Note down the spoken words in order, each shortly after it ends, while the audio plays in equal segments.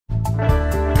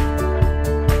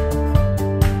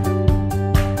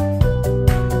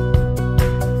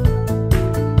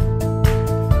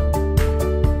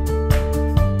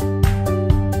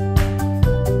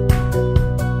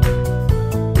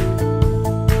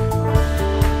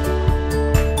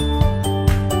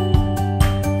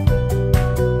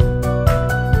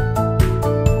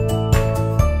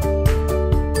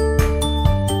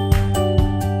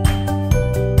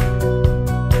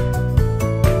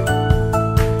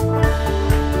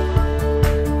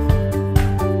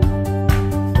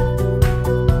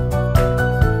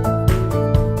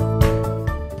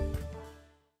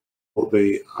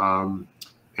the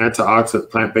antioxidant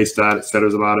plant-based diet, et cetera,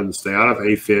 is allowed him to stay out of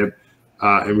AFib.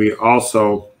 And we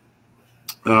also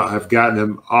have gotten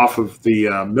him off of the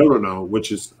milrinone,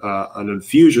 which is an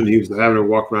infusion. He was having to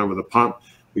walk around with a pump.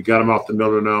 We got him off the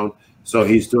milrinone, so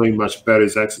he's doing much better.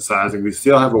 He's exercising. We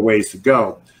still have a ways to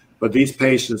go, but these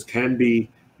patients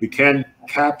we can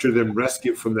capture them,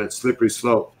 rescue from that slippery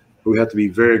slope. But we have to be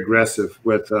very aggressive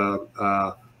with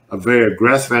a very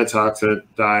aggressive antioxidant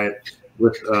diet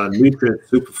with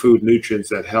superfood nutrients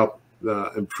that help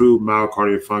improve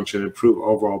myocardial function, improve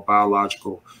overall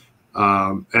biological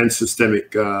and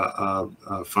systemic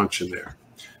function there.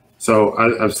 So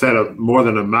I've said more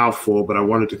than a mouthful, but I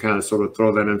wanted to kind of sort of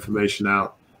throw that information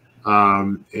out.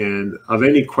 And are there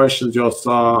any questions y'all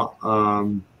saw?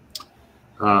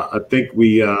 I think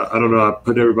I don't know, I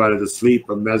put everybody to sleep.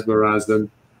 I mesmerized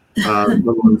them.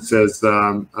 Someone says,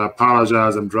 I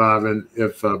apologize, I'm driving.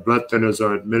 If blood thinners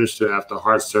are administered after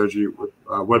heart surgery,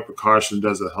 what precaution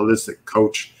does a holistic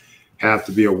coach have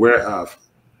to be aware of?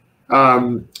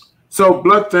 So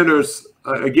blood thinners,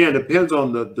 again, depends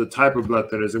on the type of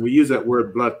blood thinners. And we use that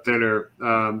word blood thinner.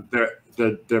 They're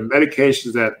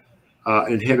medications that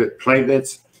inhibit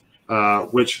platelets,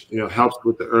 which helps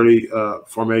with the early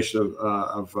formation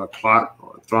of clot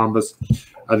or thrombus.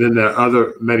 Then there are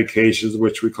other medications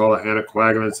which we call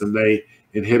anticoagulants, and they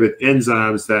inhibit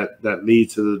enzymes that lead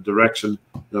to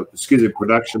the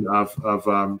production of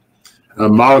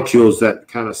molecules that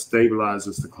kind of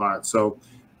stabilizes the clot. So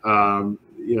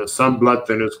some blood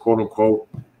thinners, quote unquote,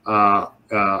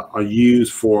 are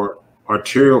used for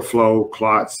arterial flow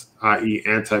clots, i.e.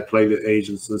 antiplatelet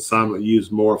agents, and some are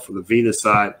used more for the venous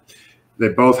side. They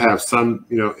both have some,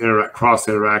 cross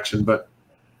interaction, but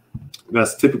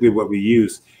that's typically what we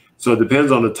use. So it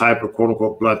depends on the type of quote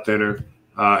unquote blood thinner.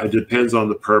 It depends on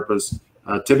the purpose.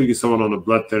 Typically someone on a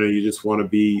blood thinner, you just want to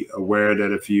be aware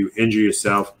that if you injure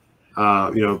yourself, be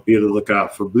able to look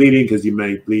out for bleeding, because you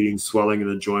may bleeding, swelling in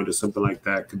a joint or something like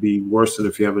that. Could be worse than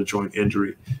if you have a joint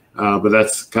injury. But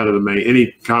that's kind of the main. Any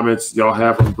comments y'all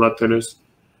have on blood thinners?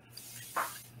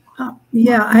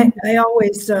 Yeah, I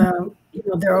always,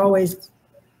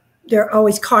 they're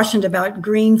always cautioned about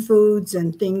green foods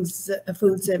and things,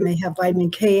 foods that may have vitamin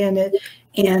K in it.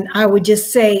 And I would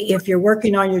just say, if you're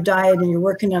working on your diet and you're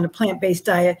working on a plant-based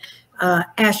diet,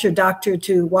 ask your doctor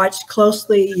to watch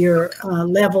closely your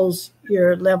levels,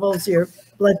 your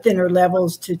blood thinner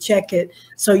levels, to check it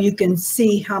so you can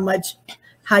see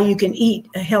how you can eat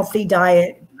a healthy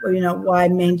diet, while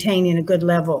maintaining a good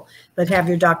level. But have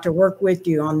your doctor work with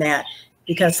you on that,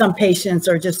 because some patients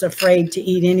are just afraid to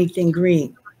eat anything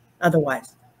green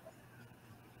otherwise.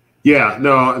 Yeah,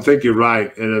 no, I think you're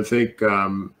right. And I think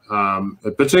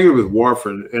particularly with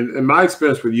warfarin, and my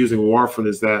experience with using warfarin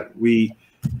is that we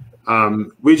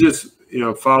just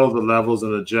follow the levels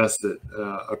and adjust it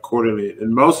accordingly.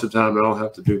 And most of the time, I don't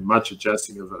have to do much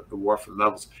adjusting of the warfarin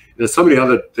levels. There's so many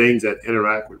other things that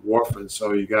interact with warfarin,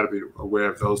 so you got to be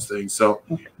aware of those things. So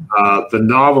the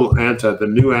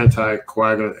new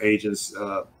anticoagulant agents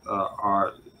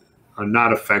are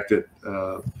not affected.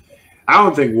 I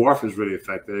don't think warfarin is really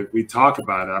effective. We talk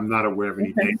about it. I'm not aware of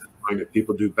any data showing that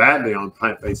people do badly on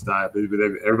plant-based diet, but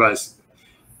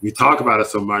we talk about it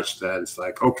so much that it's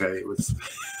like, okay,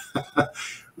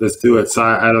 let's do it. So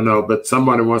I don't know, but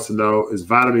somebody wants to know, is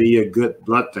vitamin E a good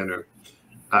blood thinner?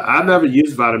 I've never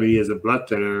used vitamin E as a blood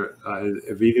thinner.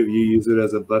 Have either of you used it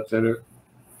as a blood thinner?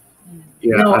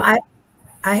 Yeah, no,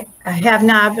 I have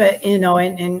not, but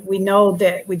and we know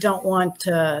that we don't want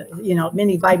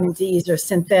many vitamin E's are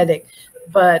synthetic,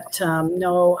 but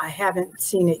no, I haven't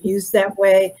seen it used that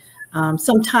way.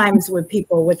 Sometimes with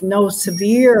people with no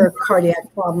severe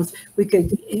cardiac problems, we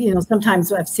could,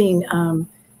 sometimes I've seen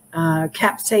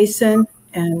capsaicin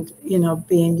and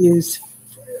being used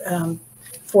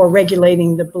for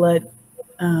regulating the blood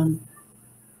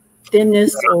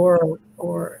thinness, or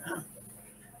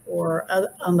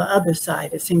on the other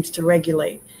side, it seems to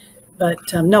regulate. But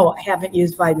no, I haven't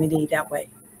used vitamin E that way.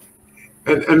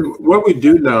 And what we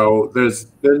do know, there's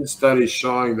been studies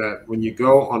showing that when you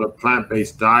go on a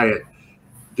plant-based diet,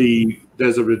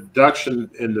 there's a reduction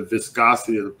in the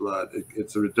viscosity of the blood.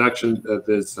 It's a reduction of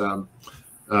this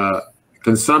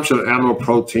consumption of animal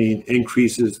protein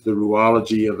increases the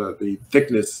rheology of the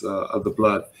thickness of the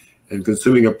blood, and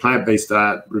consuming a plant-based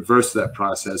diet reverses that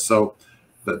process. So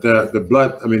the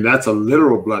blood, I mean, that's a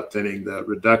literal blood thinning, the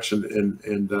reduction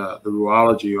in the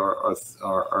rheology or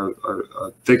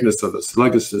thickness of the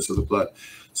sluggishness of the blood.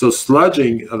 So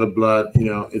sludging of the blood,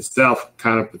 itself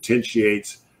kind of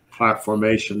potentiates clot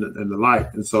formation and the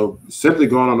like. And so simply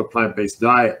going on a plant-based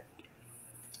diet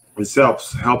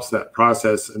itself helps that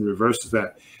process and reverses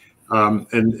that.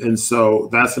 And so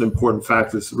that's an important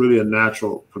factor. It's really a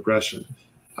natural progression.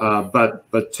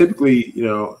 But typically,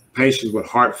 patients with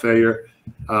heart failure,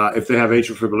 if they have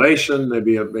atrial fibrillation, they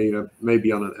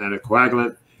be on an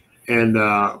anticoagulant. And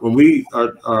when we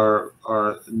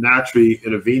are naturally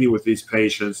intervening with these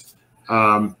patients,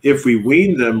 if we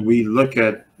wean them, we look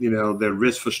at their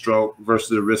risk for stroke versus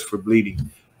the risk for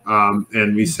bleeding,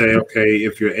 and we say, okay,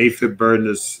 if your AFib burden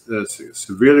is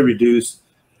severely reduced,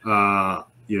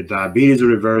 your diabetes are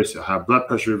reversed, your high blood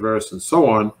pressure reversed, and so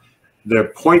on, their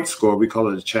point score, we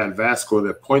call it a Chad-VAS score,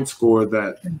 their point score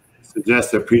that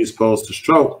suggests they're predisposed to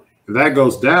stroke. If that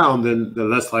goes down, then they're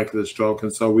less likely to stroke.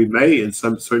 And so we may, in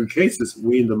some certain cases,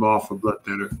 wean them off a blood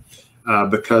thinner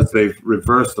because they've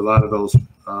reversed a lot of those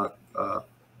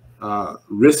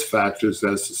risk factors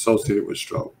that's associated with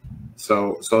stroke.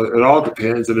 So it all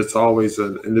depends, and it's always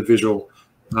an individual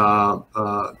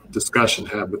discussion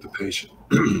had with the patient.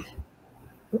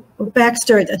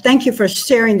 Baxter, thank you for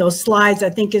sharing those slides. I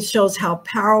think it shows how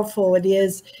powerful it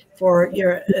is for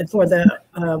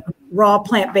the raw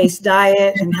plant-based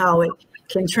diet and how it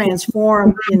can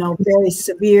transform, very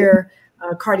severe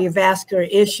cardiovascular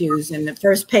issues. And the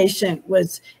first patient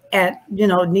was at, at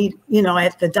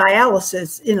the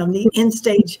dialysis, end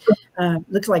stage,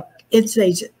 looks like end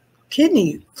stage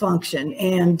kidney function,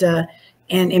 and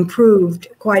improved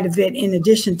quite a bit in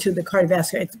addition to the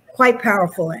cardiovascular. It's quite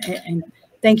powerful, and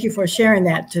thank you for sharing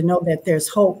that, to know that there's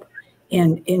hope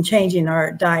in changing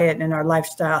our diet and our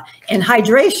lifestyle. And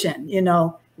hydration,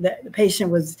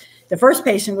 the first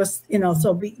patient was,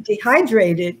 so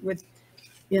dehydrated with,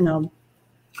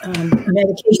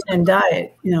 medication and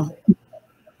diet, No,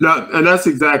 and that's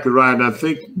exactly right. And I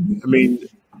think,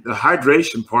 the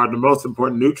hydration part, the most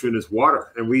important nutrient is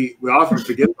water. And we often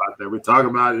forget about that. We talk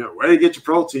about, where do you get your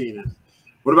protein? And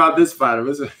what about this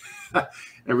vitamin?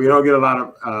 And we don't get a lot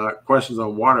of questions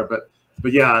on water. But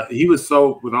yeah, he was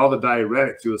with all the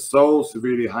diuretics, he was so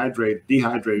severely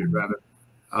dehydrated rather.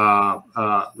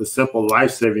 The simple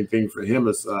life-saving thing for him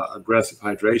is aggressive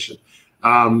hydration.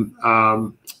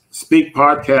 Speak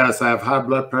podcast, I have high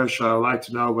blood pressure. I'd like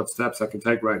to know what steps I can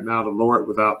take right now to lower it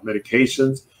without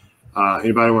medications.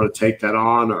 Anybody want to take that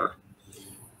on, or?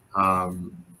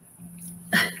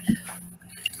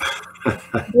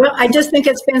 Well, I just think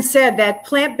it's been said that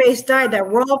plant-based diet, that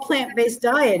raw plant-based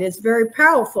diet, is very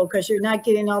powerful because you're not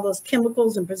getting all those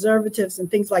chemicals and preservatives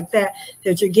and things like that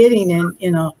you're getting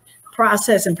in,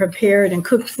 processed and prepared and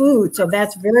cooked food. So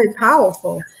that's very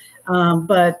powerful.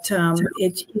 But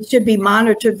it should be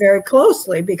monitored very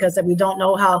closely, because we don't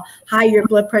know how high your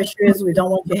blood pressure is. We don't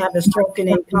want you to have a stroke and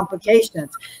any complications.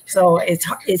 So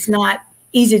it's not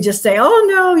easy to just say, oh,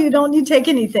 no, you don't need to take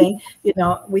anything.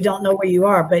 We don't know where you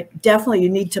are, but definitely you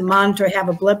need to monitor, have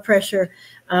a blood pressure,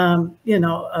 monitor,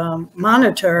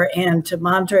 and to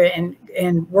monitor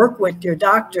and work with your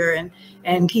doctor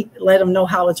and let them know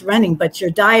how it's running. But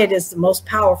your diet is the most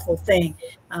powerful thing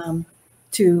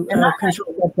to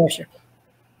control blood pressure.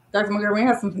 Dr. Montgomery, we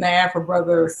have something to add for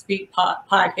Brother Speak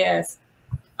podcast.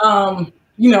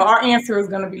 Our answer is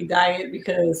going to be diet,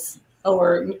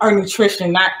 or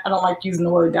nutrition. I don't like using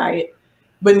the word diet,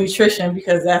 but nutrition,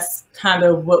 because that's kind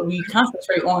of what we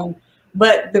concentrate on.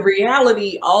 But the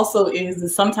reality also is that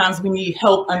sometimes we need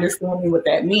help understanding what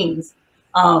that means.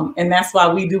 And that's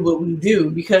why we do what we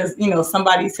do, because,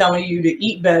 somebody telling you to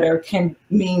eat better can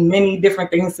mean many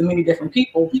different things to many different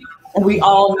people. And we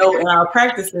all know in our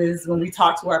practices, when we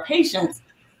talk to our patients,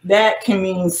 that can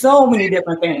mean so many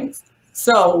different things.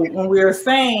 So when we're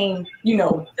saying,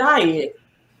 diet,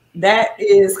 that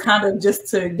is kind of just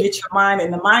to get your mind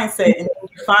in the mindset, and then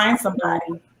you find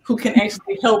somebody who can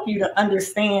actually help you to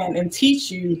understand and teach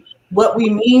you what we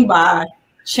mean by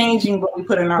changing what we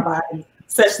put in our body,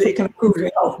 such that it can improve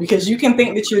your health. Because you can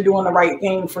think that you're doing the right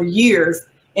thing for years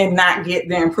and not get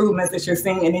the improvements that you're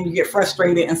seeing, and then you get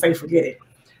frustrated and say, forget it.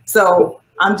 So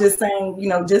I'm just saying,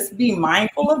 just be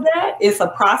mindful of that. It's a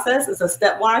process. It's a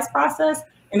stepwise process.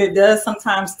 And it does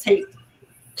sometimes take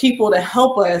people to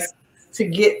help us to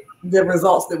get the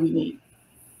results that we need.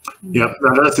 Yep,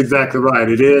 no, that's exactly right.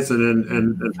 It is,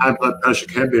 and high blood pressure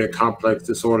can be a complex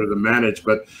disorder to manage.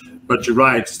 But you're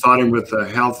right. Starting with a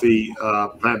healthy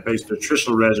plant-based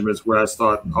nutritional regimen is where I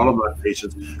start all of my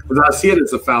patients, because I see it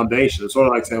as a foundation. It's sort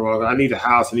of like saying, well, I need a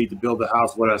house. I need to build a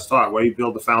house. Where do I start? Well, you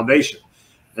build the foundation,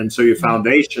 and so your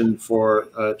foundation for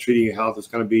treating your health is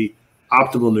going to be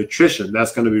optimal nutrition.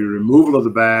 That's going to be removal of the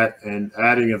bad and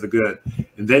adding of the good,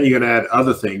 and then you're going to add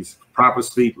other things: proper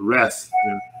sleep, rest,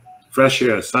 fresh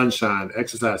air, sunshine,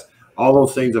 exercise. All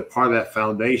those things are part of that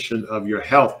foundation of your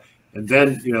health. And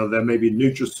then, there may be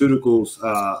nutraceuticals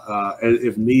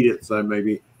if needed. So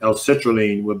maybe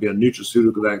L-citrulline would be a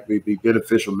nutraceutical that would be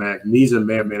beneficial. Magnesium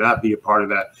may or may not be a part of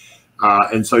that.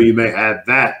 And so you may add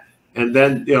that. And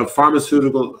then,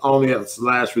 pharmaceutical only as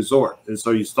last resort. And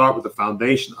so you start with the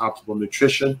foundation, optimal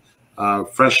nutrition,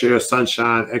 fresh air,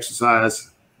 sunshine,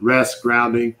 exercise, rest,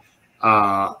 grounding,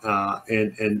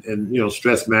 and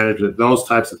stress management, those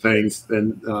types of things.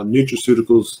 Then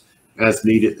nutraceuticals as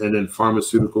needed, and then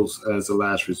pharmaceuticals as a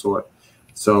last resort.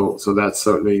 So that's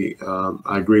certainly,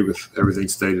 I agree with everything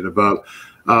stated above.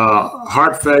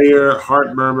 Heart failure,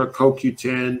 heart murmur,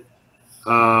 CoQ10,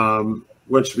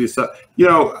 which should be,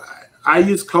 I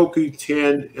use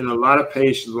CoQ10 in a lot of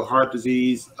patients with heart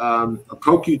disease.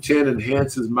 CoQ10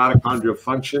 enhances mitochondrial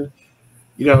function.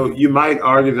 You might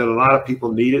argue that a lot of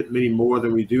people need it, many more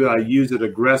than we do. I use it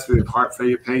aggressively in heart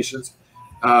failure patients.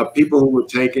 People who were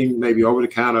taking maybe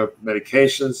over-the-counter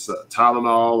medications,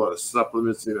 Tylenol or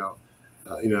supplements,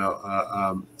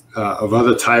 of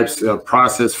other types,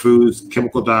 processed foods,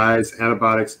 chemical dyes,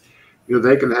 antibiotics,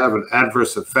 they can have an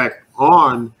adverse effect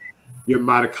on your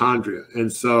mitochondria.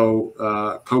 And so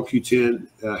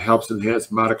CoQ10 helps enhance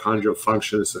mitochondrial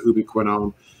function. It's an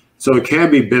ubiquinone. So it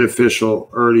can be beneficial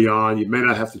early on. You may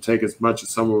not have to take as much as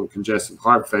someone with congestive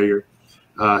heart failure.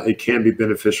 It can be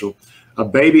beneficial. A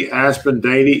baby aspirin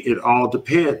daily, it all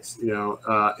depends.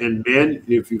 In men,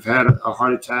 if you've had a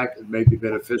heart attack, it may be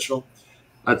beneficial.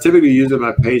 I typically use it in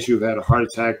my patients who've had a heart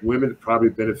attack. Women, it probably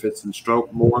benefits in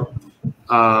stroke more.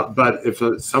 But if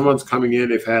someone's coming in,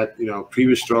 they've had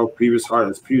previous stroke, previous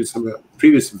heart,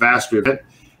 previous vascular event,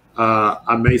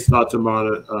 I may start them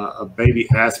on a baby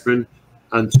aspirin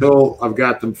until I've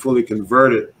got them fully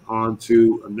converted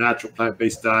onto a natural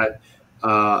plant-based diet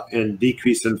and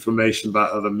decrease inflammation by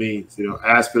other means.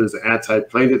 Aspirin is an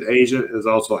antiplatelet agent, is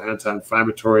also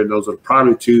anti-inflammatory, and those are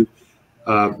probably two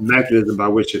mechanisms by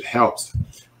which it helps.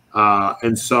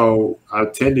 And so I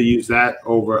tend to use that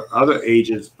over other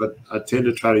agents, but I tend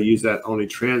to try to use that only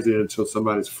transient until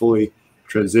somebody's fully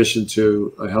transitioned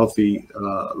to a healthy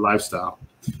lifestyle.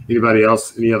 Anybody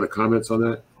else? Any other comments on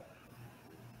that?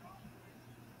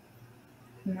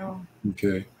 No.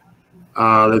 Okay.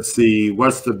 Let's see.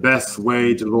 What's the best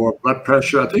way to lower blood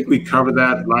pressure? I think we covered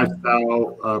that.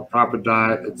 Lifestyle, proper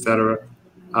diet, etc.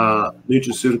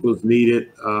 Nutraceuticals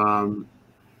needed.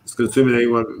 Is consuming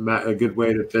a good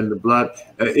way to thin the blood?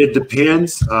 It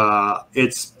depends.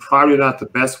 It's probably not the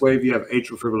best way if you have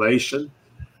atrial fibrillation.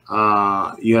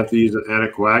 You have to use an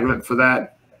anticoagulant for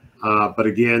that. But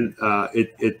again,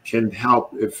 it can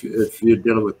help if you're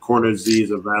dealing with coronary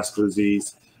disease or vascular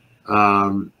disease.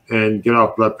 And get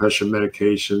off blood pressure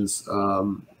medications,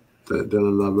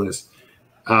 Dylan Lovelace.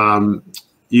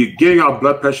 Getting off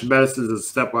blood pressure medicines is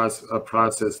a stepwise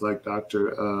process, like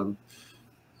Dr.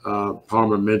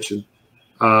 Palmer mentioned.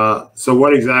 So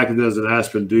what exactly does an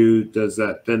aspirin do? Does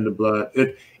that thin the blood?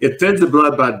 It thins the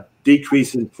blood by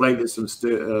decreasing platelets from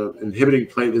inhibiting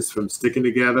platelets from sticking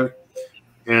together,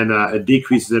 and it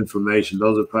decreases inflammation.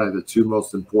 Those are probably the two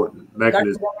most important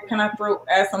mechanisms. Dr. Can I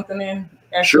add something in?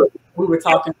 Sure. We were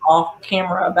talking off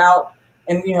camera about,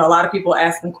 and a lot of people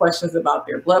asking questions about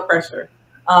their blood pressure.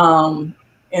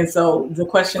 And so the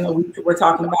question that we were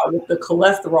talking about with the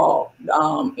cholesterol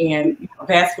and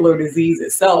vascular disease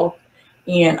itself,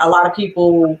 and a lot of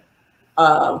people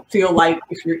feel like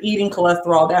if you're eating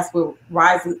cholesterol, that's what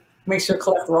makes your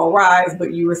cholesterol rise.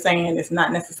 But you were saying it's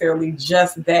not necessarily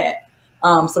just that.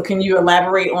 So can you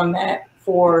elaborate on that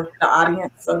for the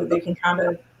audience so that they can kind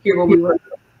of hear what we were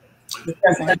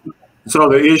discussing? So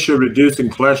the issue of reducing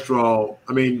cholesterol,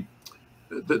 I mean,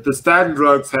 the statin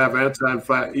drugs have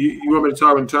anti-inflammatory. You want me to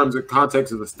talk in terms of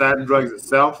context of the statin drugs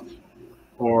itself,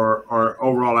 or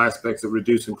overall aspects of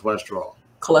reducing cholesterol?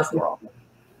 Cholesterol.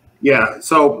 Yeah.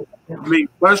 So I mean,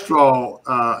 cholesterol,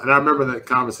 and I remember that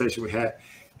conversation we had.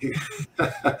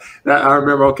 I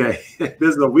remember. Okay, this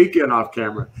is a weekend off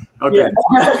camera. Okay.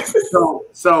 Yeah.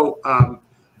 So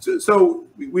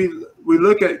we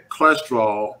look at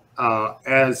cholesterol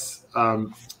as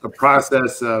a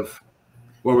process of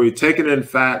where we're taking in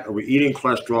fat or we're eating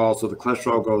cholesterol, so the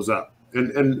cholesterol goes up.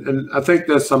 And I think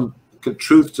there's some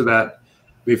truth to that.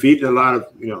 If you eat a lot of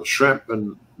shrimp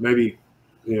and maybe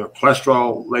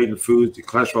cholesterol-laden foods, the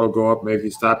cholesterol will go up. Maybe you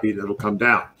stop eating, it'll come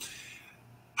down.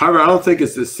 However, I don't think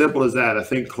it's as simple as that. I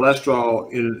think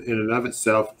cholesterol in and of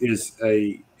itself is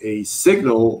a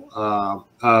signal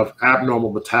of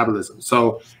abnormal metabolism.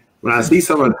 So when I see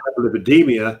someone with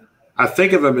hyperlipidemia, I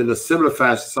think of them in a similar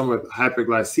fashion to someone with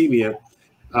hyperglycemia,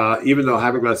 even though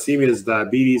hyperglycemia is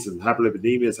diabetes and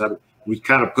hyperlipidemia is we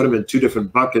kind of put them in two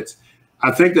different buckets.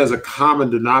 I think there's a common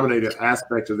denominator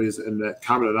aspect of this, and that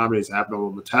common denominator is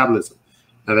abnormal metabolism.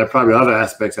 Now, there are probably other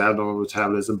aspects of abnormal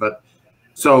metabolism, but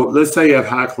so let's say you have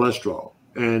high cholesterol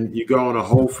and you go on a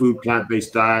whole food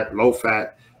plant-based diet, low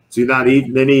fat, so you're not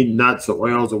eating any nuts or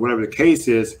oils or whatever the case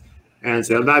is, and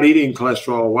say, I'm not eating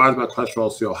cholesterol, why is my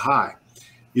cholesterol still high?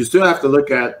 You still have to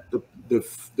look at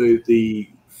the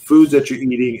foods that you're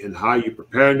eating and how you're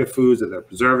preparing the foods, that they're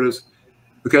preservatives,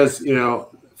 because, you know,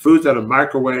 foods that are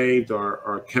microwaved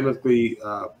or chemically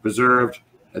preserved,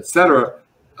 etc.,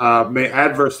 may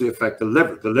adversely affect the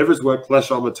liver. The liver is where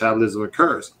cholesterol metabolism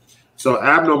occurs. So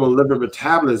abnormal liver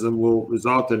metabolism will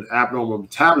result in abnormal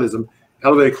metabolism.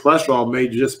 Elevated cholesterol may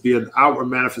just be an outward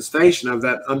manifestation of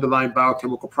that underlying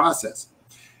biochemical process.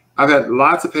 I've had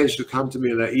lots of patients who come to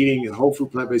me and they're eating a whole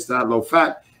food plant-based diet, low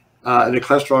fat, and the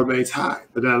cholesterol remains high.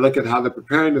 But then I look at how they're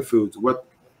preparing the foods, what,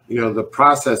 you know, the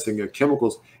processing of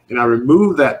chemicals, and I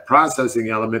remove that processing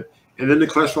element, and then the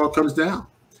cholesterol comes down,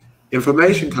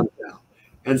 inflammation comes down.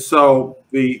 And so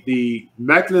the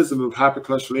mechanism of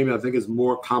hypercholesterolemia, I think, is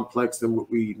more complex than what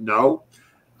we know.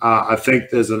 I think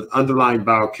there's an underlying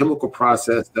biochemical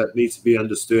process that needs to be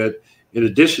understood, in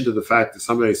addition to the fact that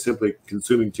somebody is simply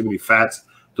consuming too many fats.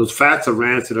 Those fats are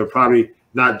rancid are probably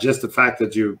not just the fact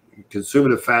that you're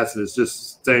consuming the fats and it's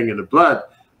just staying in the blood.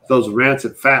 Those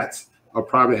rancid fats are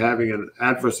probably having an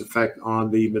adverse effect on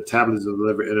the metabolism of the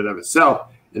liver in and of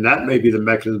itself. And that may be the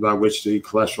mechanism by which the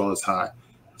cholesterol is high.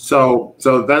 So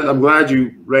that, I'm glad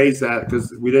you raised that,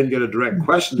 because we didn't get a direct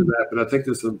question to that, but I think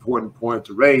this is an important point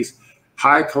to raise.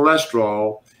 High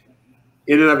cholesterol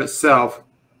in and of itself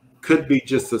could be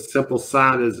just a simple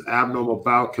sign as abnormal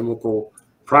biochemical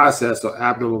process or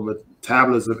abnormal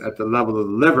metabolism at the level of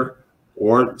the liver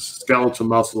or skeletal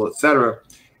muscle, etc.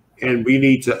 And we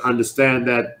need to understand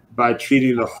that by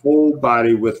treating the whole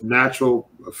body with natural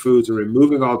foods and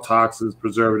removing all toxins,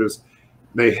 preservatives,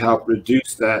 may help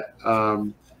reduce that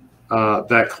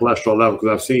that cholesterol level. Because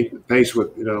I've seen patients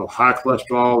with, you know, high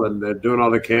cholesterol and they're doing all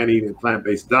they can, eating a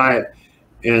plant-based diet,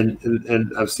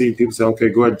 and I've seen people say, okay,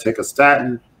 go ahead and take a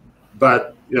statin,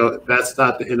 but, you know, that's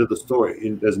not the end of the story.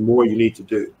 And there's more you need to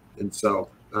do. And so,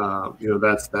 you know,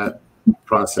 that's that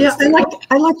process. Yeah,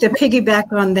 I like to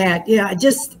piggyback on that. Yeah,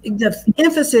 just the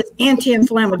emphasis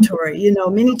anti-inflammatory. You know,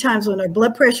 many times when our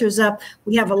blood pressure is up,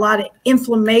 we have a lot of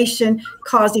inflammation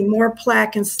causing more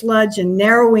plaque and sludge and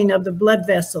narrowing of the blood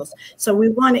vessels. So we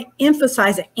want to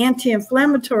emphasize an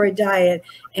anti-inflammatory diet,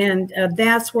 and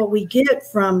that's what we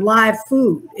get from live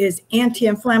food is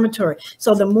anti-inflammatory.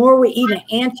 So the more we eat an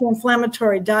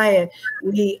anti-inflammatory diet,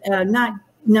 we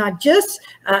not just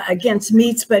against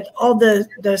meats, but all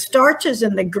the starches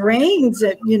and the grains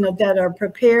that, you know, that are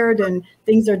prepared and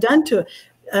things are done to it.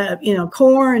 You know,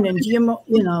 corn and GMO,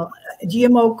 you know,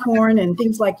 GMO corn and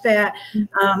things like that.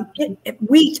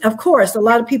 Wheat, of course, a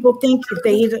lot of people think if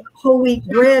they eat whole wheat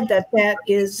bread that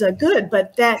is good,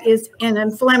 but that is an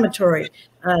inflammatory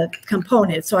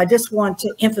component. So I just want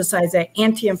to emphasize that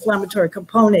anti-inflammatory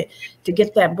component to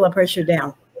get that blood pressure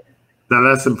down. Now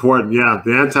that's important, yeah.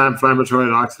 The anti-inflammatory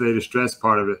and oxidative stress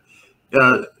part of it.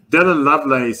 Dylan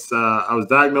Lovelace, I was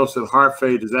diagnosed with heart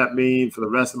failure. Does that mean for the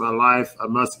rest of my life I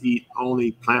must eat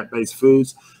only plant-based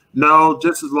foods? No,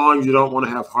 just as long as you don't want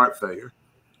to have heart failure.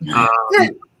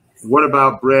 What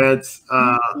about breads?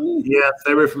 Yeah,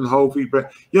 stay away from the whole wheat bread.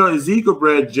 You know, Ezekiel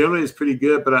bread generally is pretty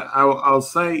good, but I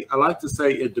like to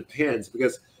say it depends,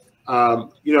 because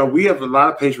you know, we have a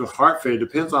lot of patients with heart failure. It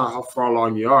depends on how far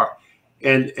along you are.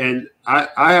 And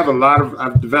I have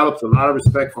I've developed a lot of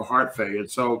respect for heart failure. And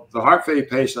so the heart failure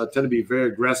patients I tend to be very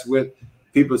aggressive with.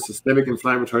 People with systemic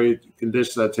inflammatory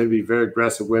conditions I tend to be very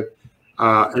aggressive with.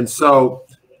 And so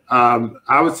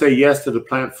I would say yes to the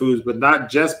plant foods, but not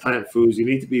just plant foods. You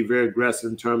need to be very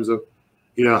aggressive in terms of,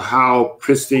 you know, how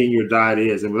pristine your diet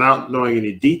is. And without knowing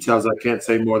any details, I can't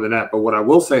say more than that. But what I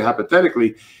will say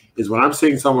hypothetically is when I'm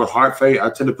seeing someone with heart failure, I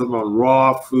tend to put them on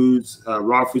raw foods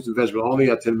and vegetable only.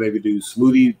 I tend to maybe do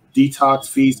smoothie detox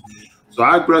feasts. So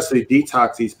I aggressively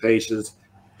detox these patients.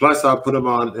 Plus, I'll put them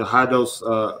on a high-dose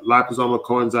liposomal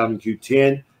coenzyme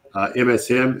Q10,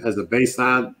 MSM, as a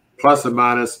baseline, plus or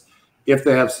minus. If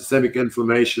they have systemic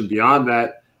inflammation beyond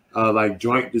that, like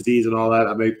joint disease and all that,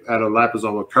 I may add a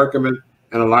liposomal curcumin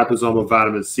and a liposomal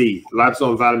vitamin C.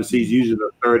 Liposomal vitamin C is usually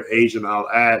the third agent I'll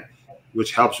add,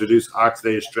 which helps reduce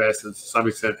oxidative stress and to some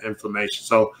extent inflammation.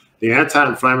 So the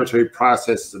anti-inflammatory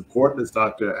process is important, as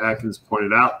Dr. Atkins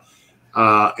pointed out.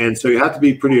 And so you have to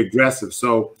be pretty aggressive.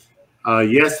 So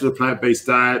yes to the plant-based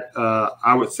diet.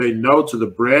 I would say no to the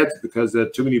breads, because there are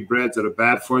too many breads that are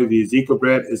bad for you. The Ezekiel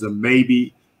bread is a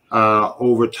maybe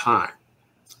over time,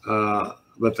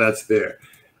 but that's there.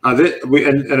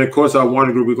 And of course, our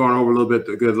water group, we're going over a little bit.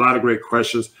 There's a lot of great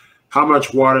questions. How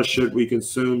much water should we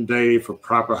consume daily for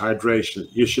proper hydration?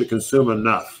 You should consume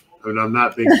enough. I mean, I'm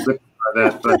not being flippant by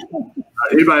that, but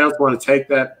anybody else want to take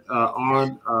that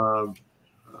on?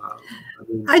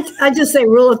 I just say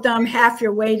rule of thumb, half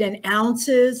your weight in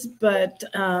ounces, but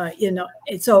you know,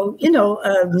 so you know,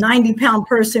 a 90-pound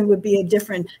person would be a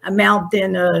different amount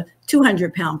than a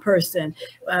 200-pound person.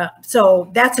 So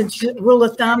that's a rule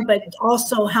of thumb, but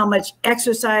also how much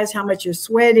exercise, how much you're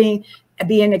sweating,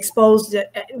 being exposed to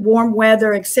warm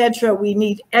weather, etc. We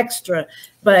need extra,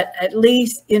 but at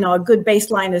least, you know, a good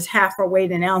baseline is half our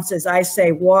weight in ounces. I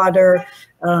say water,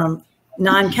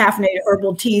 non-caffeinated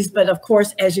herbal teas, but of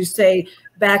course, as you say,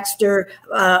 Baxter,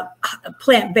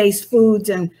 plant-based foods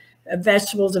and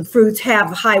vegetables and fruits have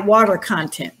high water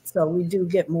content, so we do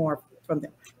get more from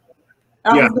them.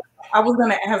 I was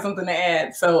going to have something to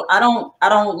add. So I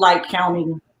don't like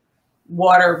counting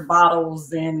water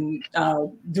bottles and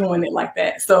doing it like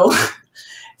that. So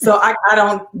I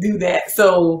don't do that.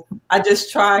 So I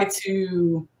just try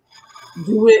to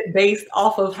do it based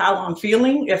off of how I'm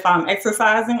feeling. If I'm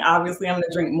exercising, obviously I'm going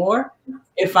to drink more.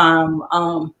 If I'm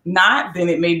not, then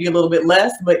it may be a little bit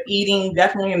less, but eating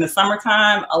definitely in the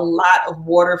summertime, a lot of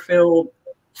water-filled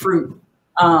fruit.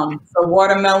 So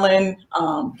watermelon,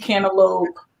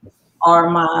 cantaloupe are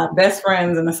my best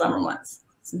friends in the summer months.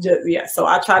 So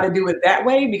I try to do it that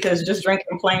way, because just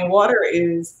drinking plain water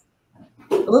is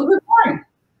a little bit boring.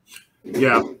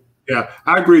 Yeah,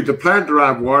 I agree. The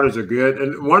plant-derived waters are good.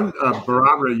 And one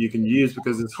barometer you can use,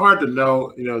 because it's hard to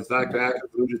know, you know, as Dr.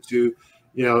 Atkins alluded to,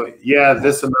 you know, yeah,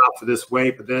 this amount for this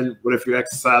weight, but then what if you're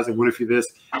exercising? What if you're this?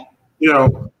 You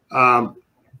know,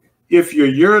 if your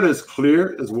urine is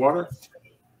clear as water,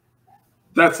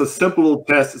 that's a simple little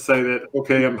test to say that,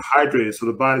 okay, I'm hydrated. So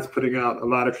the body's putting out a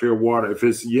lot of clear water. If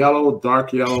it's yellow,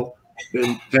 dark yellow,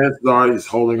 then chances are it's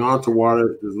holding on to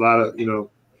water. There's a lot of, you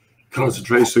know,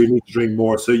 concentration, so you need to drink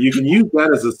more. So you can use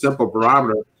that as a simple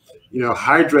barometer. You know,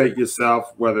 hydrate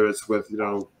yourself, whether it's with, you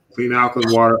know, clean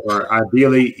alkaline water, or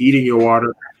ideally eating your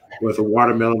water with a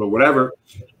watermelon or whatever.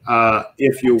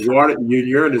 If your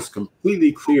urine is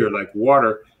completely clear like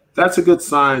water, that's a good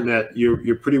sign that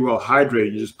you're pretty well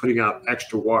hydrated. You're just putting out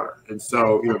extra water. And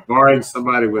so, you know, barring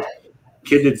somebody with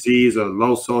kidney disease or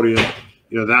low sodium,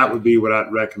 you know, that would be what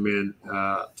I'd recommend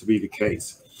to be the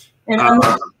case. And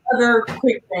another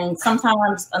quick thing,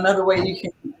 sometimes another way you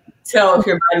can tell if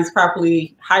your body's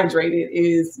properly hydrated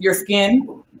is your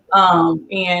skin,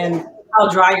 and how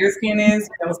dry your skin is.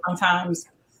 You know, sometimes,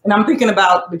 and I'm thinking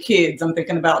about the kids, I'm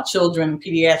thinking about children,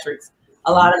 pediatrics.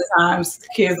 A lot of times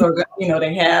kids are, you know,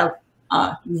 they have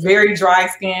very dry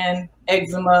skin,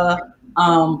 eczema,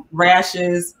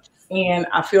 rashes, and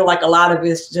I feel like a lot of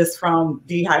it's just from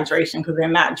dehydration, because they're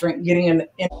not getting in.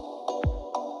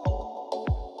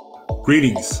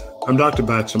 Greetings, I'm Dr.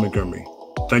 Baxter Montgomery.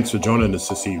 Thanks for joining us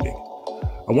this evening.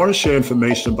 I want to share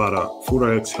information about our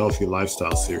FoodRx Healthy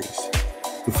Lifestyle Series.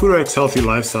 The FoodRx Healthy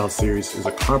Lifestyle Series is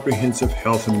a comprehensive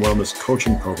health and wellness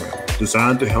coaching program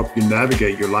designed to help you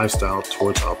navigate your lifestyle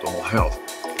towards optimal health.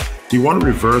 Do you want to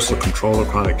reverse or control a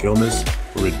chronic illness,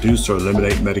 or reduce or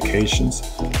eliminate medications?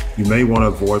 You may want to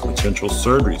avoid potential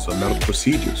surgeries or medical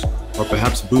procedures, or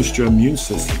perhaps boost your immune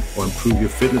system or improve your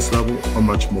fitness level, or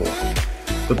much more.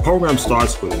 The program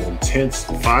starts with an intense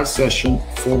 5-session,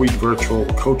 4-week virtual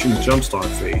coaching jumpstart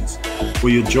phase,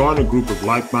 where you join a group of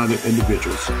like-minded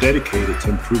individuals dedicated to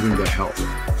improving their health.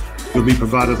 You'll be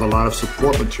provided a lot of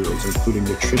support materials, including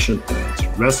nutrition plans,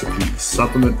 recipes,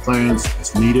 supplement plans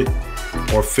as needed,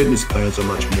 or fitness plans, or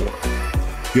much more.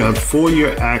 You have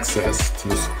full-year access to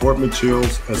the support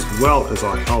materials as well as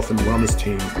our health and wellness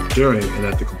team during and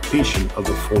at the completion of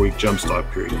the 4-week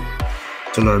jumpstart period.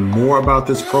 To learn more about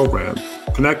this program,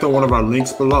 connect on one of our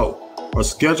links below, or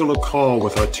schedule a call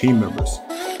with our team members.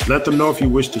 Let them know if you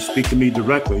wish to speak to me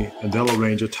directly, and they'll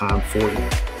arrange a time for you.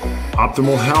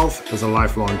 Optimal health is a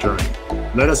lifelong journey.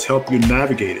 Let us help you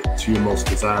navigate it to your most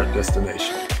desired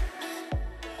destination.